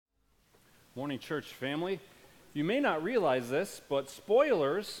Morning, church family. You may not realize this, but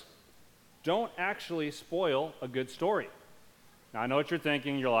spoilers don't actually spoil a good story. Now, I know what you're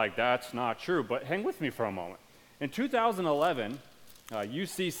thinking. You're like, that's not true, but hang with me for a moment. In 2011,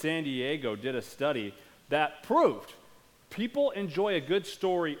 UC San Diego did a study that proved people enjoy a good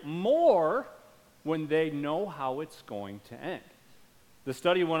story more when they know how it's going to end. The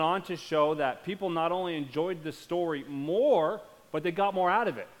study went on to show that people not only enjoyed the story more, but they got more out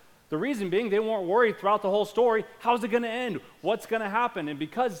of it. The reason being, they weren't worried throughout the whole story, how's it going to end? What's going to happen? And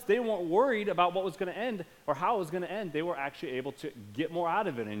because they weren't worried about what was going to end or how it was going to end, they were actually able to get more out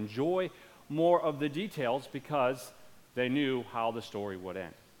of it, enjoy more of the details because they knew how the story would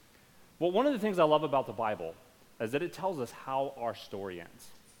end. Well, one of the things I love about the Bible is that it tells us how our story ends.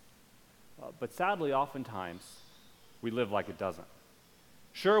 But sadly, oftentimes, we live like it doesn't.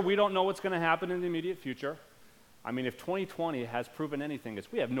 Sure, we don't know what's going to happen in the immediate future. I mean, if 2020 has proven anything,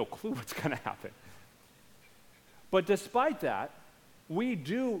 it's we have no clue what's going to happen. But despite that, we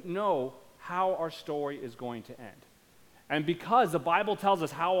do know how our story is going to end. And because the Bible tells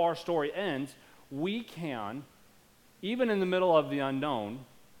us how our story ends, we can, even in the middle of the unknown,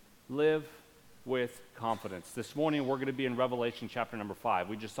 live with confidence. This morning, we're going to be in Revelation chapter number 5.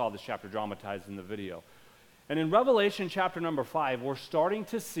 We just saw this chapter dramatized in the video. And in Revelation chapter number 5, we're starting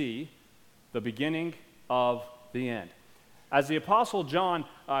to see the beginning of the end. As the Apostle John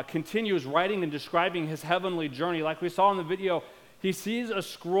continues writing and describing his heavenly journey, like we saw in the video, he sees a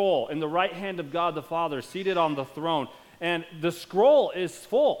scroll in the right hand of God the Father seated on the throne, and the scroll is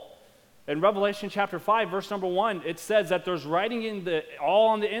full. In Revelation chapter 5, verse number 1, it says that there's writing all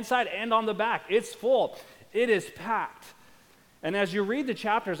on the inside and on the back. It's full. It is packed. And as you read the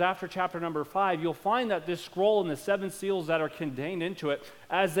chapters after chapter number 5, you'll find that this scroll and the 7 seals that are contained into it,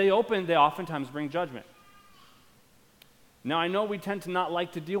 as they open, they oftentimes bring judgment. Now, I know we tend to not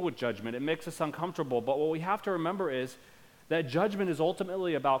like to deal with judgment. It makes us uncomfortable, but what we have to remember is that judgment is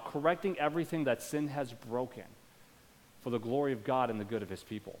ultimately about correcting everything that sin has broken for the glory of God and the good of his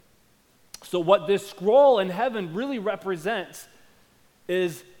people. So what this scroll in heaven really represents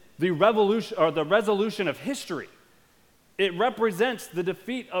is the revolution or the resolution of history. It represents the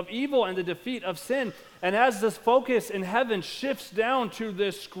defeat of evil and the defeat of sin. And as this focus in heaven shifts down to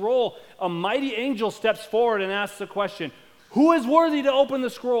this scroll, a mighty angel steps forward and asks the question, who is worthy to open the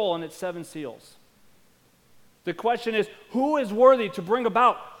scroll and its 7 seals? The question is, who is worthy to bring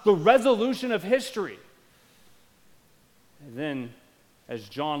about the resolution of history? And then, as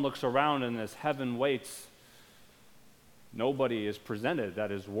John looks around and as heaven waits, nobody is presented that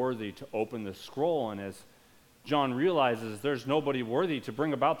is worthy to open the scroll. And as John realizes there's nobody worthy to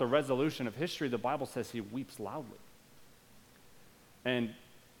bring about the resolution of history, the Bible says he weeps loudly. And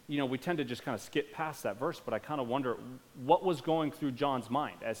we tend to just kind of skip past that verse, but I kind of wonder what was going through John's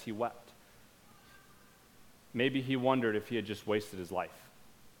mind as he wept. Maybe he wondered if he had just wasted his life.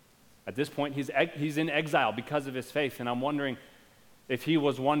 At this point, he's in exile because of his faith, and I'm wondering if he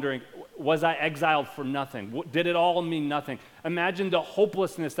was wondering, was I exiled for nothing? Did it all mean nothing? Imagine the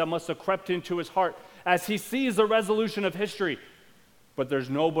hopelessness that must have crept into his heart as he sees the resolution of history, but there's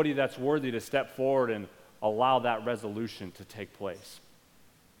nobody that's worthy to step forward and allow that resolution to take place.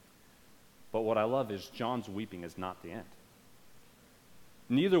 But what I love is John's weeping is not the end.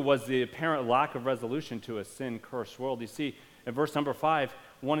 Neither was the apparent lack of resolution to a sin-cursed world. You see, in verse number 5,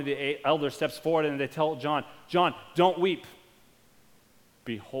 one of the elders steps forward and they tell John, don't weep.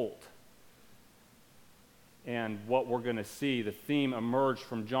 Behold. And what we're going to see, the theme emerged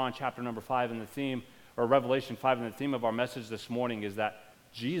from John chapter number 5 and the theme, or Revelation 5, and the theme of our message this morning is that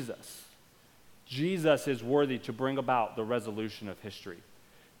Jesus is worthy to bring about the resolution of history.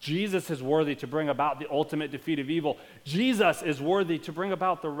 Jesus is worthy to bring about the ultimate defeat of evil. Jesus is worthy to bring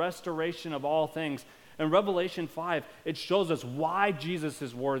about the restoration of all things. In Revelation 5, it shows us why Jesus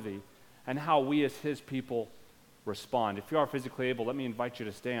is worthy and how we as his people respond. If you are physically able, let me invite you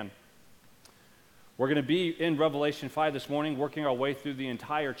to stand. We're going to be in Revelation 5 this morning, working our way through the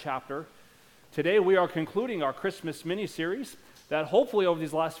entire chapter. Today we are concluding our Christmas mini-series that hopefully over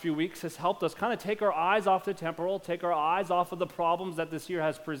these last few weeks has helped us kind of take our eyes off the temporal, take our eyes off of the problems that this year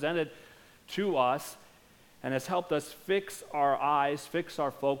has presented to us, and has helped us fix our eyes, fix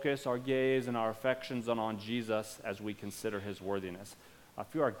our focus, our gaze, and our affections on Jesus as we consider his worthiness.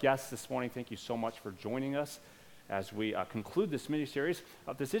 If you are a guest this morning, thank you so much for joining us as we conclude this mini-series.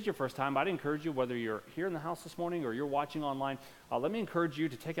 If this is your first time, I'd encourage you, whether you're here in the house this morning or you're watching online, let me encourage you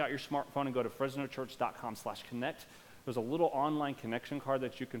to take out your smartphone and go to fresnochurch.com/connect. There's a little online connection card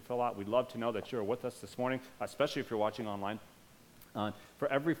that you can fill out. We'd love to know that you're with us this morning, especially if you're watching online. For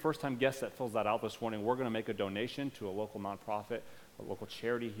every first-time guest that fills that out this morning, we're going to make a donation to a local nonprofit, a local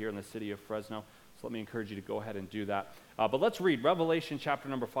charity here in the city of Fresno. So let me encourage you to go ahead and do that. But let's read Revelation chapter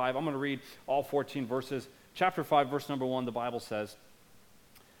number 5. I'm going to read all 14 verses. Chapter 5, verse number 1, the Bible says,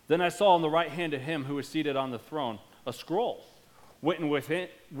 "Then I saw on the right hand of him who was seated on the throne a scroll written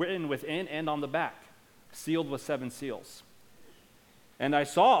within and on the back, sealed with 7 seals. And I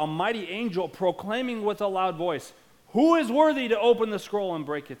saw a mighty angel proclaiming with a loud voice, 'Who is worthy to open the scroll and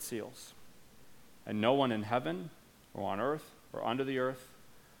break its seals?' And no one in heaven or on earth or under the earth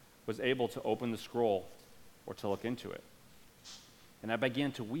was able to open the scroll or to look into it. And I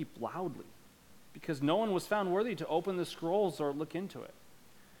began to weep loudly, because no one was found worthy to open the scrolls or look into it.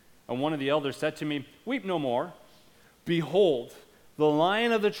 And one of the elders said to me, 'Weep no more. Behold, the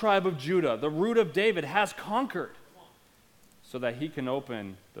Lion of the tribe of Judah, the Root of David, has conquered, so that he can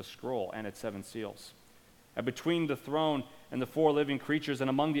open the scroll and its 7 seals.' And between the throne and the 4 living creatures and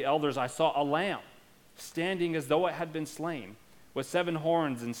among the elders I saw a lamb, standing as though it had been slain, with 7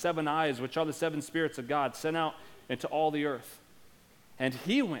 horns and 7 eyes, which are the 7 spirits of God, sent out into all the earth. And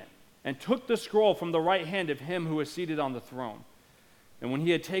he went and took the scroll from the right hand of him who was seated on the throne. And when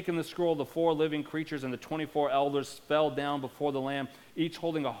he had taken the scroll, the 4 living creatures and the 24 elders fell down before the Lamb, each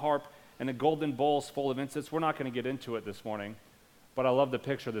holding a harp and a golden bowls full of incense." We're not going to get into it this morning, but I love the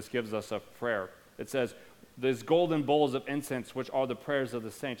picture this gives us of prayer. It says, "These golden bowls of incense, which are the prayers of the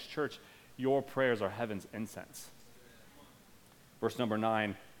saints." Church, your prayers are heaven's incense. Verse number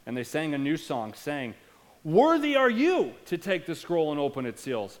 9, "And they sang a new song, saying, 'Worthy are you to take the scroll and open its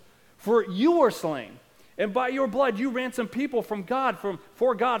seals, for you were slain, and by your blood you ransomed people for God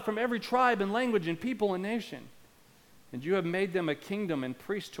from every tribe and language and people and nation. And you have made them a kingdom and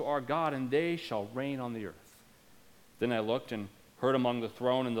priests to our God, and they shall reign on the earth.' Then I looked and heard among the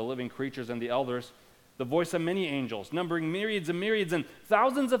throne and the living creatures and the elders the voice of many angels, numbering myriads and myriads and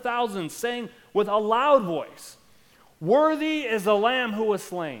thousands of thousands, saying with a loud voice, 'Worthy is the Lamb who was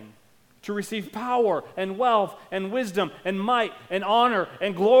slain, to receive power and wealth and wisdom and might and honor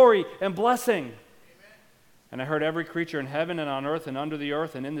and glory and blessing.' Amen. And I heard every creature in heaven and on earth and under the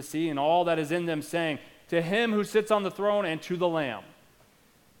earth and in the sea and all that is in them saying, 'To him who sits on the throne and to the Lamb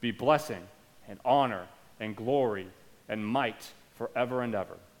be blessing and honor and glory and might forever and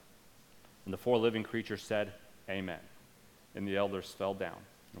ever.' And the 4 living creatures said, 'Amen.' And the elders fell down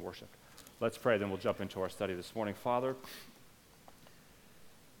and worshiped." Let's pray, then we'll jump into our study this morning. Father,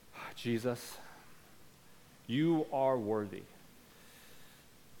 Jesus, you are worthy.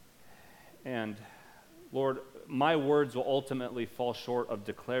 And Lord, my words will ultimately fall short of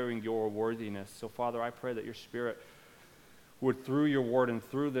declaring your worthiness. So Father, I pray that your Spirit would, through your word and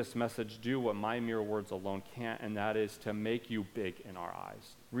through this message, do what my mere words alone can't, and that is to make you big in our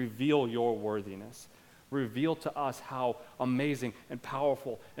eyes. Reveal your worthiness. Reveal to us how amazing and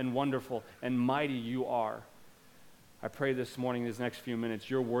powerful and wonderful and mighty you are. I pray this morning, these next few minutes,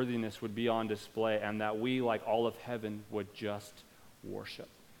 your worthiness would be on display, and that we, like all of heaven, would just worship.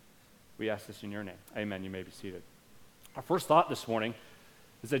 We ask this in your name. Amen. You may be seated. Our first thought this morning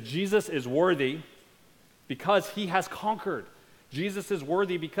is that Jesus is worthy because he has conquered. Jesus is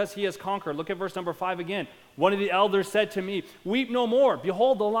worthy because he has conquered. Look at verse number 5 again. "One of the elders said to me, 'Weep no more.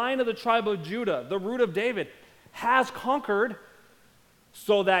 Behold, the Lion of the tribe of Judah, the Root of David, has conquered,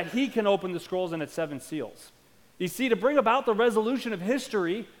 so that he can open the scrolls and its 7 seals.'" You see, to bring about the resolution of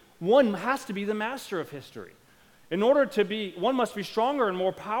history, one has to be the master of history. One must be stronger and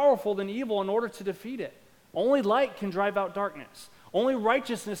more powerful than evil in order to defeat it. Only light can drive out darkness. Only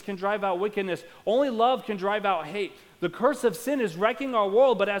righteousness can drive out wickedness. Only love can drive out hate. The curse of sin is wrecking our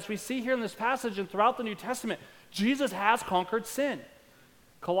world, but as we see here in this passage and throughout the New Testament, Jesus has conquered sin.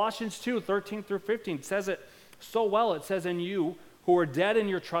 Colossians 2:13 through 15 says it so well. It says, "And you, who were dead in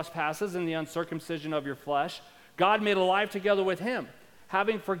your trespasses and the uncircumcision of your flesh, God made alive together with him,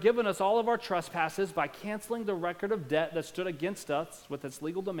 having forgiven us all of our trespasses by canceling the record of debt that stood against us with its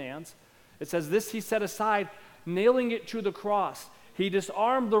legal demands." It says, "This he set aside, nailing it to the cross. He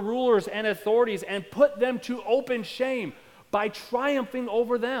disarmed the rulers and authorities and put them to open shame by triumphing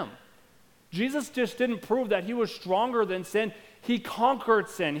over them." Jesus just didn't prove that he was stronger than sin. He conquered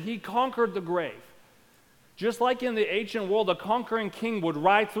sin. He conquered the grave. Just like in the ancient world, a conquering king would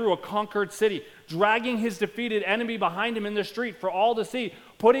ride through a conquered city, dragging his defeated enemy behind him in the street for all to see,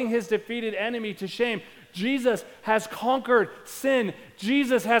 putting his defeated enemy to shame. Jesus has conquered sin.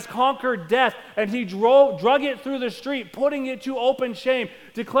 Jesus has conquered death, and he drug it through the street, putting it to open shame,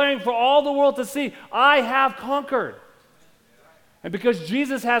 declaring for all the world to see, "I have conquered." And because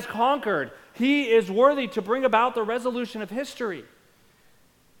Jesus has conquered, he is worthy to bring about the resolution of history.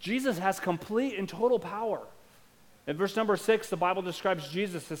 Jesus has complete and total power. In verse number 6, the Bible describes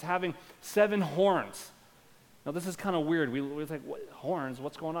Jesus as having 7 horns. Now, this is kind of weird. We're like, what, horns?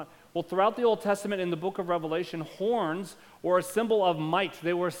 What's going on? Well, throughout the Old Testament in the book of Revelation, horns were a symbol of might.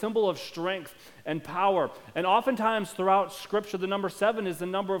 They were a symbol of strength and power. And oftentimes throughout Scripture, the number 7 is the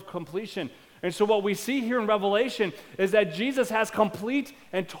number of completion. And so what we see here in Revelation is that Jesus has complete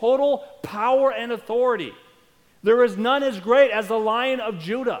and total power and authority. There is none as great as the Lion of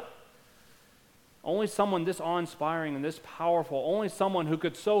Judah. Only someone this awe-inspiring and this powerful, only someone who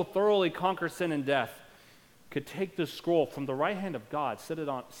could so thoroughly conquer sin and death, could take the scroll from the right hand of God,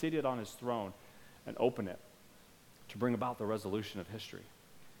 seated on his throne, and open it to bring about the resolution of history.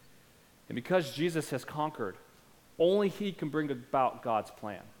 And because Jesus has conquered, only he can bring about God's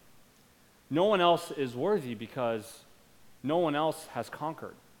plan. No one else is worthy because no one else has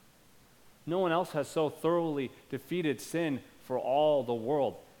conquered. No one else has so thoroughly defeated sin for all the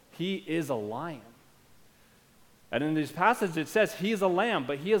world. He is a lion. And in these passages it says he is a lamb,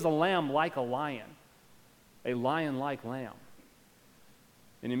 but he is a lamb like a lion-like lamb.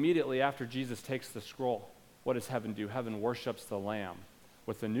 And immediately after Jesus takes the scroll, what does heaven do? Heaven worships the Lamb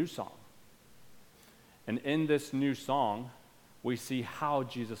with a new song. And in this new song, we see how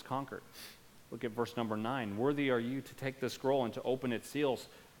Jesus conquered. Look at verse number 9. Worthy are you to take the scroll and to open its seals.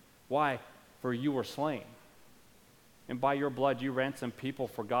 Why? For you were slain. And by your blood you ransomed people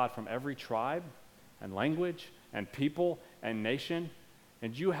for God from every tribe and language and people and nation.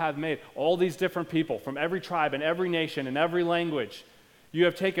 And you have made all these different people from every tribe and every nation and every language. You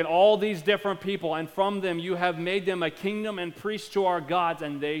have taken all these different people, and from them you have made them a kingdom and priests to our gods,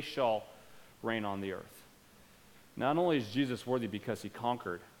 and they shall reign on the earth. Not only is Jesus worthy because he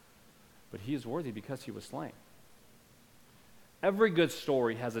conquered, but he is worthy because he was slain. Every good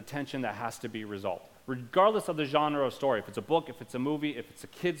story has a tension that has to be resolved, regardless of the genre of story. If it's a book, if it's a movie, if it's a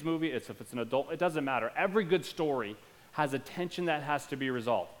kid's movie, if it's an adult, it doesn't matter. Every good story has a tension that has to be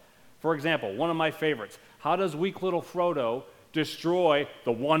resolved. For example, one of my favorites, how does weak little Frodo destroy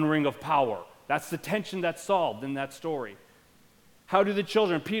the One Ring of Power? That's the tension that's solved in that story. How do the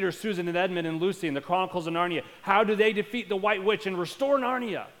children, Peter, Susan, and Edmund, and Lucy in the Chronicles of Narnia, how do they defeat the White Witch and restore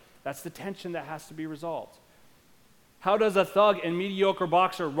Narnia? That's the tension that has to be resolved. How does a thug and mediocre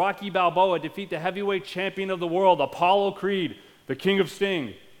boxer, Rocky Balboa, defeat the heavyweight champion of the world, Apollo Creed, the king of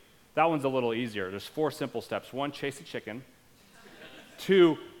Sting? That one's a little easier. There's 4 simple steps. 1, chase a chicken.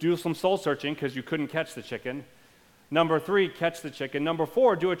 2, do some soul searching because you couldn't catch the chicken. Number 3, catch the chicken. Number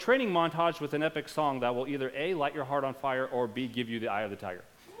 4, do a training montage with an epic song that will either A, light your heart on fire, or B, give you the eye of the tiger.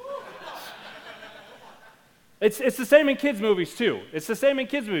 It's the same in kids' movies, too. It's the same in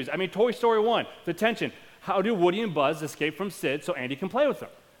kids' movies. I mean, Toy Story 1, the tension. How do Woody and Buzz escape from Sid so Andy can play with them?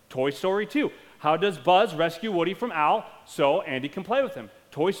 Toy Story 2, how does Buzz rescue Woody from Al so Andy can play with him?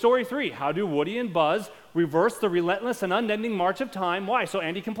 Toy Story 3, how do Woody and Buzz reverse the relentless and unending march of time? Why? So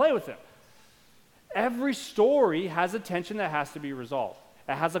Andy can play with them. Every story has a tension that has to be resolved.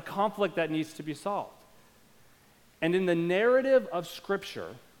 It has a conflict that needs to be solved. And in the narrative of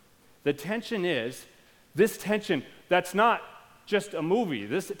Scripture, the tension is, this tension that's not just a movie.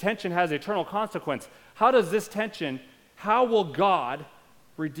 This tension has eternal consequence. How does this tension, how will God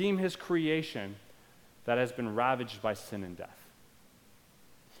redeem his creation that has been ravaged by sin and death?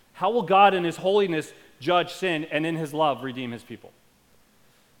 How will God in his holiness judge sin and in his love redeem his people?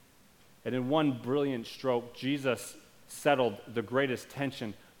 And in one brilliant stroke, Jesus settled the greatest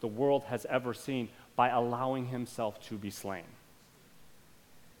tension the world has ever seen by allowing himself to be slain.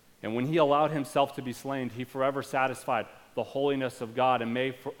 And when he allowed himself to be slain, he forever satisfied the holiness of God and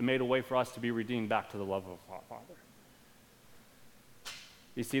made a way for us to be redeemed back to the love of our Father.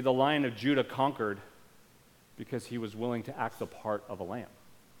 You see, the Lion of Judah conquered because he was willing to act the part of a lamb.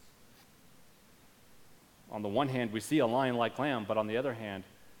 On the one hand, we see a lion-like lamb, but on the other hand,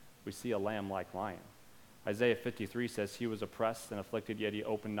 we see a lamb-like lion. Isaiah 53 says, he was oppressed and afflicted, yet he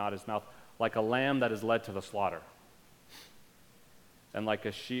opened not his mouth, like a lamb that is led to the slaughter, and like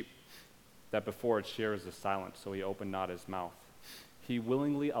a sheep that before its shearers is silent, so he opened not his mouth. He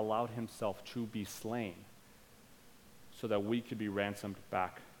willingly allowed himself to be slain so that we could be ransomed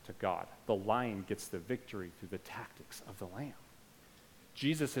back to God. The lion gets the victory through the tactics of the lamb.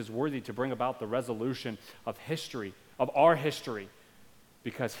 Jesus is worthy to bring about the resolution of history, of our history,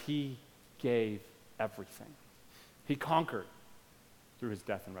 because he gave everything. He conquered through his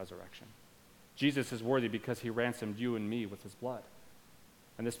death and resurrection. Jesus is worthy because he ransomed you and me with his blood.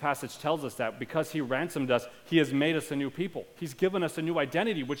 And this passage tells us that because he ransomed us, he has made us a new people. He's given us a new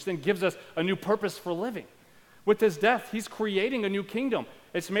identity, which then gives us a new purpose for living. With his death, he's creating a new kingdom.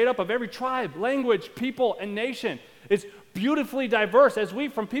 It's made up of every tribe, language, people, and nation. It's beautifully diverse as we,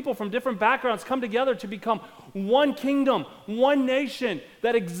 from people from different backgrounds, come together to become one kingdom, one nation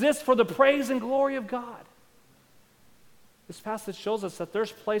that exists for the praise and glory of God. This passage shows us that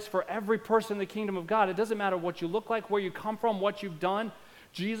there's place for every person in the kingdom of God. It doesn't matter what you look like, where you come from, what you've done.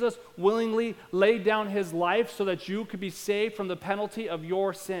 Jesus willingly laid down his life so that you could be saved from the penalty of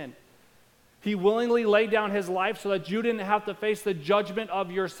your sin. He willingly laid down his life so that you didn't have to face the judgment of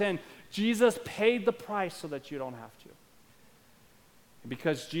your sin. Jesus paid the price so that you don't have to. And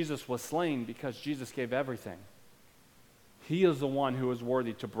because Jesus was slain, because Jesus gave everything, he is the one who is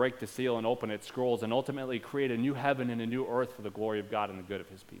worthy to break the seal and open its scrolls and ultimately create a new heaven and a new earth for the glory of God and the good of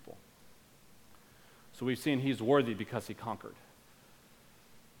his people. So we've seen he's worthy because he conquered.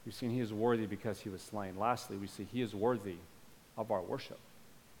 We've seen he is worthy because he was slain. Lastly, we see he is worthy of our worship.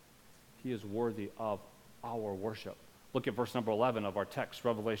 He is worthy of our worship. Look at verse number 11 of our text,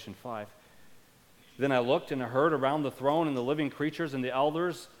 Revelation 5. Then I looked and I heard around the throne and the living creatures and the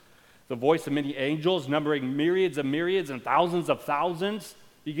elders the voice of many angels, numbering myriads of myriads and thousands of thousands.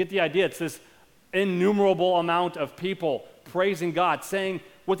 You get the idea. It's this innumerable amount of people praising God, saying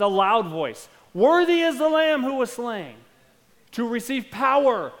with a loud voice, "Worthy is the Lamb who was slain to receive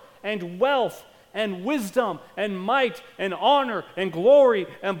power and wealth and wisdom and might and honor and glory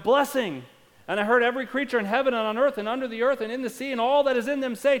and blessing." And I heard every creature in heaven and on earth and under the earth and in the sea and all that is in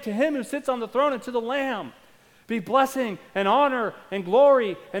them say, "To him who sits on the throne and to the Lamb be blessing and honor and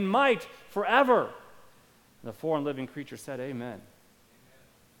glory and might forever." And the four living creatures said, "Amen."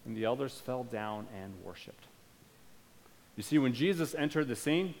 And the elders fell down and worshiped. You see, when Jesus entered the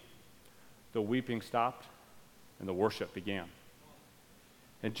scene, the weeping stopped and the worship began.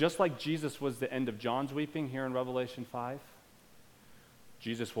 And just like Jesus was the end of John's weeping here in Revelation 5,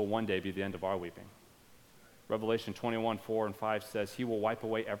 Jesus will one day be the end of our weeping. Revelation 21:4-5 says, "He will wipe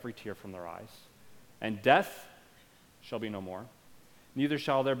away every tear from their eyes, and death shall be no more. Neither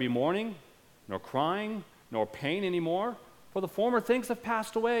shall there be mourning, nor crying, nor pain anymore, for the former things have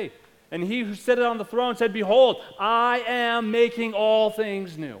passed away." And he who sat on the throne said, "Behold, I am making all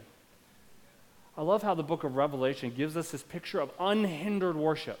things new." I love how the book of Revelation gives us this picture of unhindered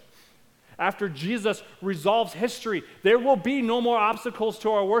worship. After Jesus resolves history, there will be no more obstacles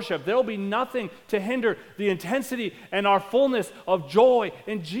to our worship. There will be nothing to hinder the intensity and our fullness of joy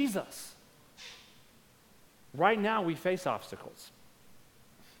in Jesus. Right now, we face obstacles.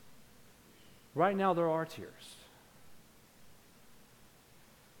 Right now, there are tears.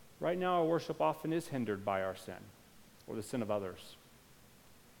 Right now, our worship often is hindered by our sin or the sin of others.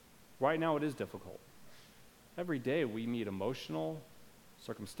 Right now, it is difficult. Every day, we meet emotional,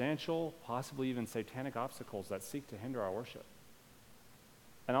 circumstantial, possibly even satanic obstacles that seek to hinder our worship.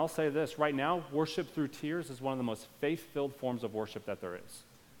 And I'll say this, right now, worship through tears is one of the most faith-filled forms of worship that there is.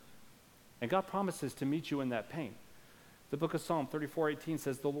 And God promises to meet you in that pain. The book of Psalm 34:18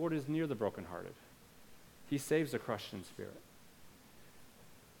 says, "The Lord is near the brokenhearted. He saves the crushed in spirit."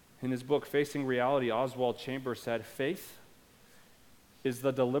 In his book, Facing Reality, Oswald Chambers said, "Faith is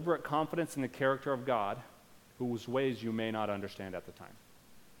the deliberate confidence in the character of God, whose ways you may not understand at the time."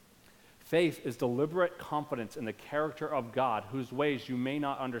 Faith is deliberate confidence in the character of God, whose ways you may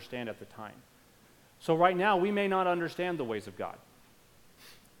not understand at the time. So right now, we may not understand the ways of God.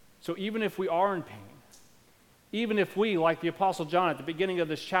 So even if we are in pain, even if we, like the Apostle John at the beginning of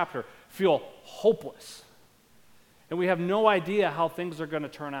this chapter, feel hopeless, and we have no idea how things are going to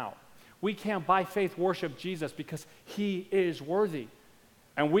turn out, we can't by faith worship Jesus because he is worthy.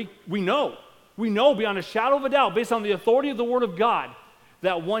 And we know beyond a shadow of a doubt, based on the authority of the Word of God,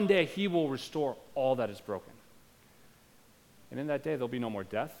 that one day he will restore all that is broken. And in that day, there'll be no more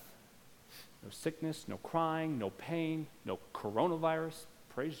death, no sickness, no crying, no pain, no coronavirus.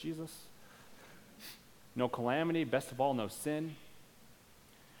 Praise Jesus. No calamity, best of all, no sin.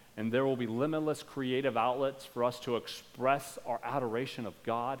 And there will be limitless creative outlets for us to express our adoration of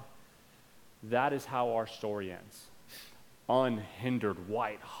God. That is how our story ends. Unhindered,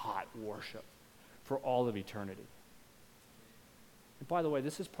 white-hot worship for all of eternity. And by the way,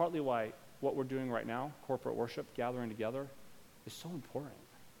 this is partly why what we're doing right now, corporate worship, gathering together, is so important.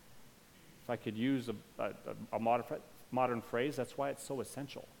 If I could use a modern phrase, that's why it's so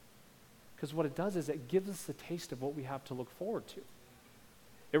essential. Because what it does is it gives us a taste of what we have to look forward to.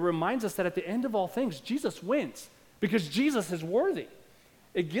 It reminds us that at the end of all things, Jesus wins because Jesus is worthy.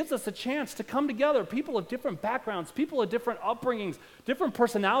 It gives us a chance to come together, people of different backgrounds, people of different upbringings, different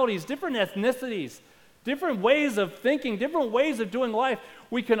personalities, different ethnicities, different ways of thinking, different ways of doing life.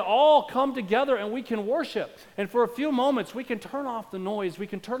 We can all come together and we can worship. And for a few moments, we can turn off the noise, we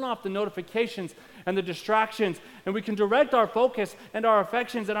can turn off the notifications and the distractions, and we can direct our focus and our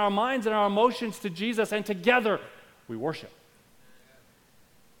affections and our minds and our emotions to Jesus, and together we worship.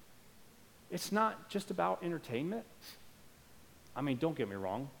 It's not just about entertainment. I mean, don't get me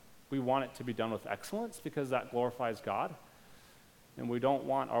wrong. We want it to be done with excellence because that glorifies God. And we don't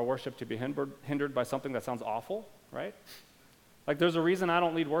want our worship to be hindered by something that sounds awful, right? Like, there's a reason I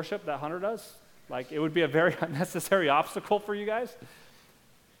don't lead worship that Hunter does. Like, it would be a very unnecessary obstacle for you guys.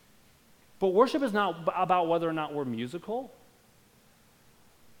 But worship is not about whether or not we're musical.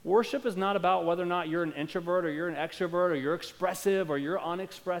 Worship is not about whether or not you're an introvert or you're an extrovert or you're expressive or you're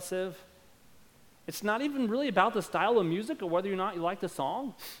unexpressive. It's not even really about the style of music or whether or not you like the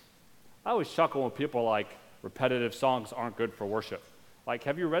song. I always chuckle when people are like, repetitive songs aren't good for worship. Like,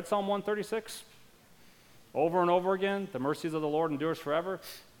 have you read Psalm 136? Over and over again, the mercies of the Lord endures forever.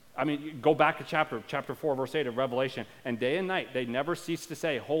 I mean, go back to chapter 4, verse 8 of Revelation, and day and night they never cease to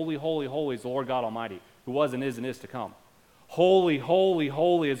say, holy, holy, holy is the Lord God Almighty, who was and is to come. Holy, holy,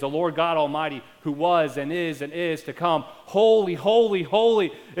 holy is the Lord God Almighty, who was and is to come. Holy, holy,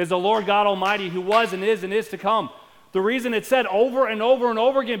 holy is the Lord God Almighty, who was and is to come. The reason it's said over and over and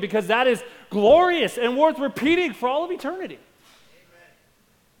over again, because that is glorious and worth repeating for all of eternity. Amen.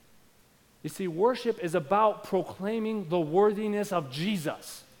 You see, worship is about proclaiming the worthiness of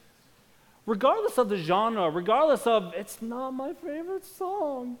Jesus. Regardless of the genre, regardless of, it's not my favorite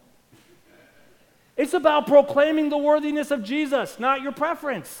song. It's about proclaiming the worthiness of Jesus, not your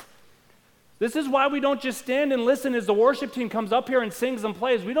preference. This is why we don't just stand and listen as the worship team comes up here and sings and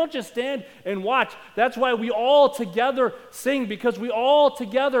plays. We don't just stand and watch. That's why we all together sing, because we all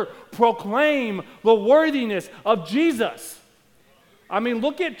together proclaim the worthiness of Jesus. I mean,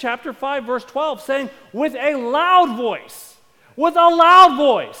 look at chapter 5, verse 12, saying, with a loud voice. With a loud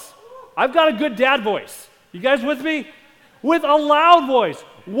voice. I've got a good dad voice. You guys with me? With a loud voice.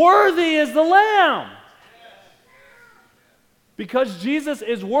 Worthy is the Lamb. Because Jesus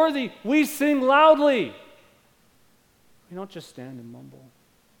is worthy, we sing loudly. We don't just stand and mumble.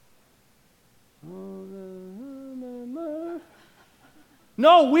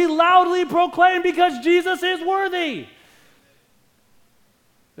 No, we loudly proclaim because Jesus is worthy.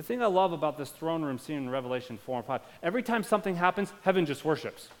 The thing I love about this throne room scene in Revelation 4 and 5, every time something happens, heaven just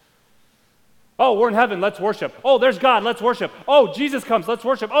worships. Oh, we're in heaven, let's worship. Oh, there's God, let's worship. Oh, Jesus comes, let's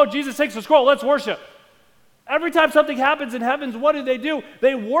worship. Oh, Jesus takes the scroll, let's worship. Every time something happens in heavens, what do?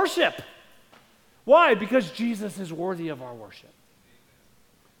 They worship. Why? Because Jesus is worthy of our worship.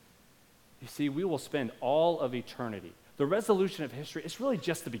 You see, we will spend all of eternity. The resolution of history is really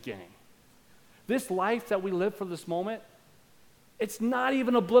just the beginning. This life that we live for this moment, it's not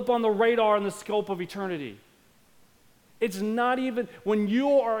even a blip on the radar in the scope of eternity. It's not even, when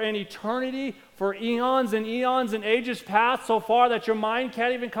you are in eternity for eons and eons and ages past so far that your mind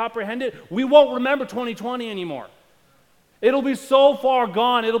can't even comprehend it, we won't remember 2020 anymore. It'll be so far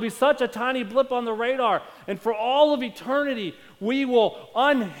gone. It'll be such a tiny blip on the radar. And for all of eternity, we will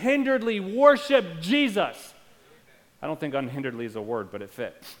unhinderedly worship Jesus. I don't think unhinderedly is a word, but it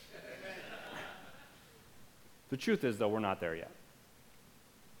fits. The truth is, though, we're not there yet.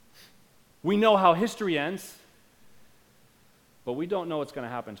 We know how history ends, but we don't know what's going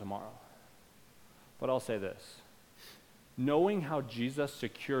to happen tomorrow. But I'll say this. Knowing how Jesus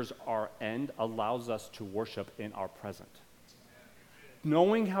secures our end allows us to worship in our present.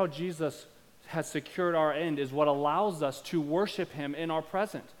 Knowing how Jesus has secured our end is what allows us to worship him in our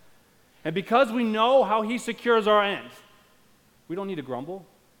present. And because we know how he secures our end, we don't need to grumble.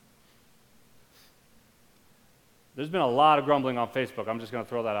 There's been a lot of grumbling on Facebook. I'm just going to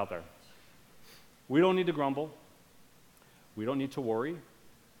throw that out there. We don't need to grumble. We don't need to worry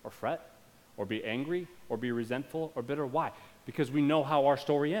or fret or be angry or be resentful or bitter. Why? Because we know how our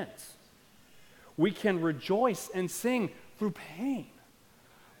story ends. We can rejoice and sing through pain.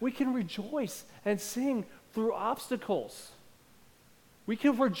 We can rejoice and sing through obstacles. We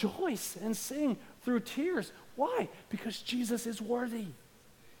can rejoice and sing through tears. Why? Because Jesus is worthy.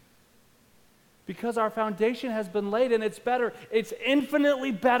 Because our foundation has been laid and it's better. It's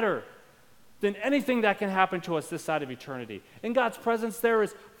infinitely better than anything that can happen to us this side of eternity. In God's presence, there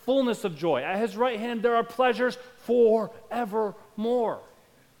is fullness of joy. At his right hand, there are pleasures forevermore.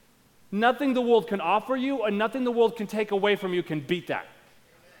 Nothing the world can offer you and nothing the world can take away from you can beat that.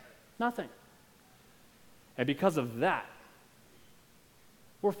 Nothing. And because of that,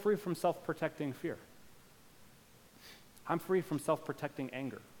 we're free from self-protecting fear. I'm free from self-protecting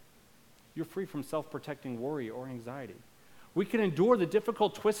anger. You're free from self-protecting worry or anxiety. We can endure the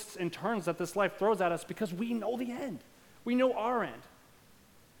difficult twists and turns that this life throws at us because we know the end. We know our end.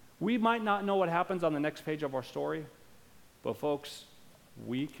 We might not know what happens on the next page of our story, but folks,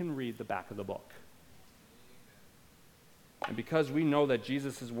 we can read the back of the book. And because we know that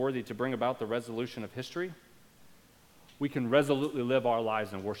Jesus is worthy to bring about the resolution of history, we can resolutely live our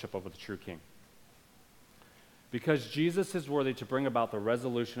lives in worship of the true King. Because Jesus is worthy to bring about the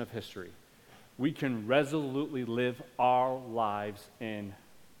resolution of history, we can resolutely live our lives in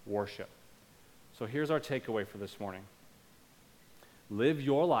worship. So here's our takeaway for this morning. Live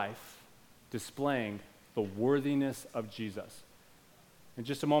your life displaying the worthiness of Jesus. In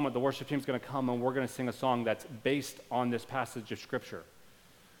just a moment, the worship team's going to come and we're going to sing a song that's based on this passage of Scripture.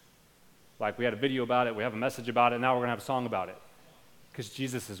 Like we had a video about it, we have a message about it, now we're going to have a song about it. Because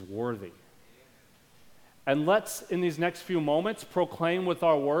Jesus is worthy. And let's, in these next few moments, proclaim with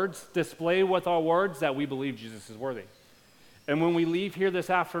our words, display with our words that we believe Jesus is worthy. And when we leave here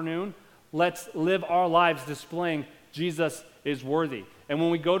this afternoon, let's live our lives displaying Jesus is worthy. And when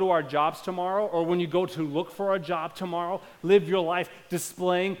we go to our jobs tomorrow, or when you go to look for a job tomorrow, live your life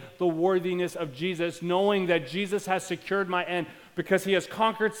displaying the worthiness of Jesus, knowing that Jesus has secured my end because he has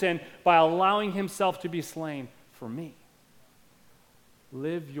conquered sin by allowing himself to be slain for me.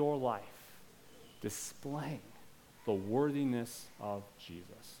 Live your life displaying the worthiness of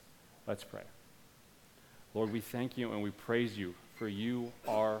Jesus. Let's pray. Lord, we thank you and we praise you, for you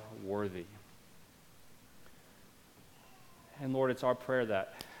are worthy. And Lord, it's our prayer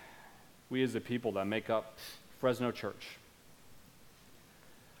that we as the people that make up Fresno Church,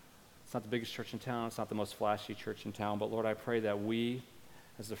 it's not the biggest church in town, it's not the most flashy church in town, but Lord, I pray that we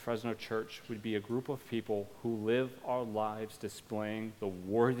as the Fresno Church would be a group of people who live our lives displaying the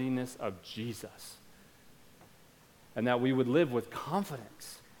worthiness of Jesus. And that we would live with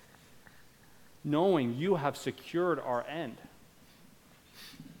confidence, knowing you have secured our end.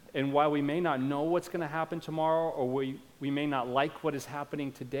 And while we may not know what's going to happen tomorrow, or we may not like what is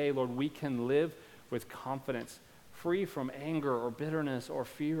happening today, Lord, we can live with confidence, free from anger or bitterness or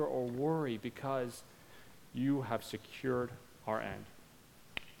fear or worry, because you have secured our end.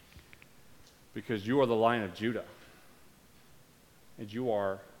 Because you are the Lion of Judah, and you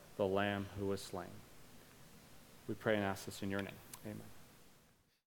are the Lamb who was slain. We pray and ask this in your name. Amen.